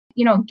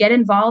get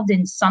involved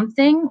in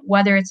something,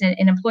 whether it's an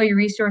employee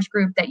resource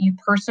group that you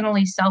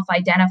personally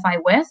self-identify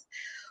with,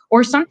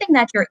 or something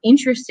that you're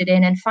interested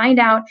in, and find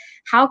out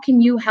how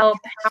can you help,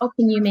 how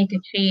can you make a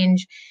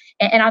change.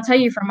 And I'll tell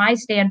you, from my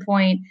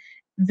standpoint,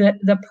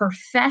 the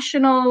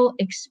professional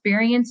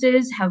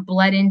experiences have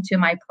bled into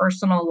my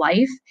personal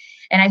life.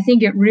 And I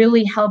think it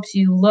really helps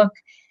you look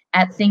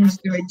at things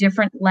through a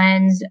different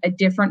lens, a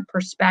different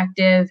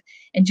perspective,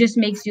 and just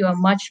makes you a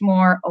much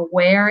more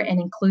aware and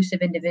inclusive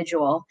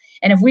individual.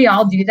 And if we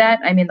all do that,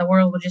 I mean, the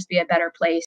world will just be a better place.